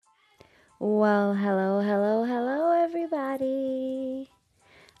Well, hello, everybody.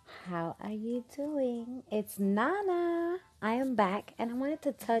 How are you doing? It's Nana. I am back, and I wanted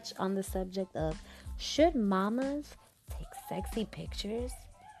to touch on the subject of should mamas take sexy pictures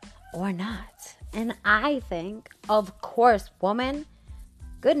or not? And I think, of course, woman,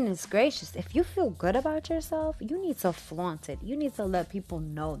 goodness gracious, if you feel good about yourself, you need to flaunt it. You need to let people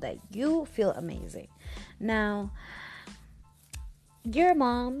know that you feel amazing. Now, you're a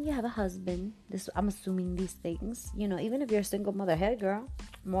mom, you have a husband. This I'm assuming these things. Even if you're a single mother, hey girl,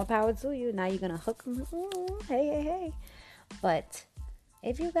 more power to you. Now you're gonna hook them. Hey. But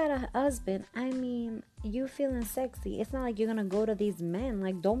if you got a husband, I mean, you feeling sexy. It's not like you're gonna go to these men.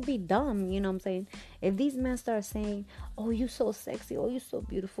 Like, don't be dumb. You know what I'm saying? If these men start saying, "Oh, you so sexy. Oh, you so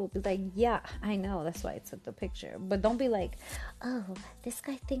beautiful," be like, "Yeah, I know. That's why I took the picture." But don't be like, "Oh, this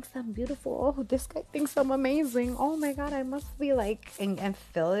guy thinks I'm beautiful. Oh, this guy thinks I'm amazing. Oh my God, I must be like," and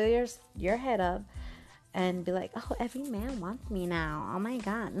fill your head up and be like, "Oh, every man wants me now. Oh my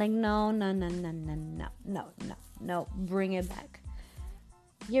God." Like, no. Bring it back.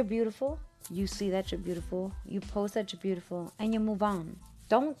 You're beautiful. You see that you're beautiful. You post that you're beautiful, and you move on.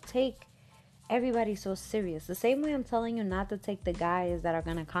 Don't take everybody so serious. The same way I'm telling you not to take the guys that are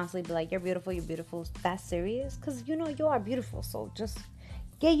gonna constantly be like, you're beautiful, that serious. Because you are beautiful. So just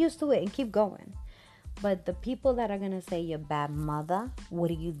get used to it and keep going. But the people that are gonna say you're a bad mother,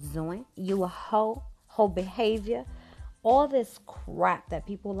 what are you doing? You a hoe, whole behavior. All this crap that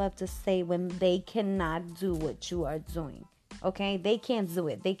people love to say when they cannot do what you are doing. Okay, they can't do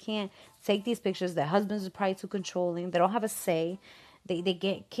it. They can't take these pictures. Their husbands are probably too controlling. They don't have a say.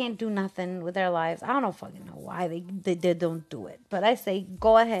 Can't do nothing with their lives. I don't fucking know why they don't do it. But I say,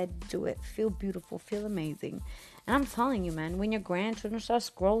 go ahead, do it. Feel beautiful, feel amazing. And I'm telling you, man, when your grandchildren start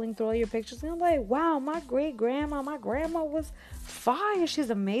scrolling through all your pictures, I'm like, wow, my grandma was fire.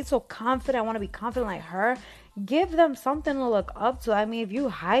 She's amazing, so confident. I want to be confident like her. Give them something to look up to. I mean, if you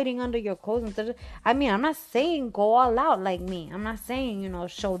hiding under your clothes, I mean, I'm not saying go all out like me. I'm not saying,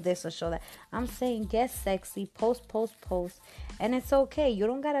 show this or show that. I'm saying get sexy, post. And it's okay. You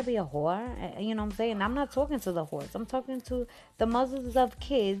don't gotta be a whore. You know what I'm saying? I'm not talking to the whores. I'm talking to the mothers of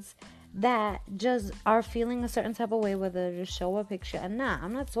kids that just are feeling a certain type of way, whether to show a picture or not.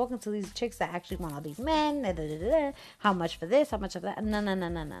 I'm not talking to these chicks that actually want all these men. How much for this? How much of that? No.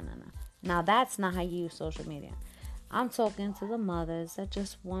 Now that's not how you use social media. I'm talking to the mothers that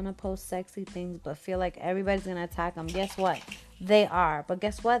just want to post sexy things but feel like everybody's going to attack them. Guess what? They are. But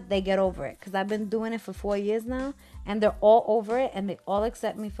guess what? They get over it. Because I've been doing it for 4 years now. And they're all over it. And they all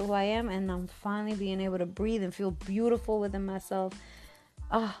accept me for who I am. And I'm finally being able to breathe and feel beautiful within myself.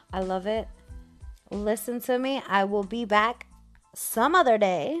 Oh, I love it. Listen to me. I will be back some other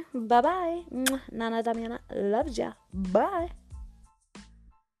day. Bye-bye. Nana Damiana loves ya. Bye.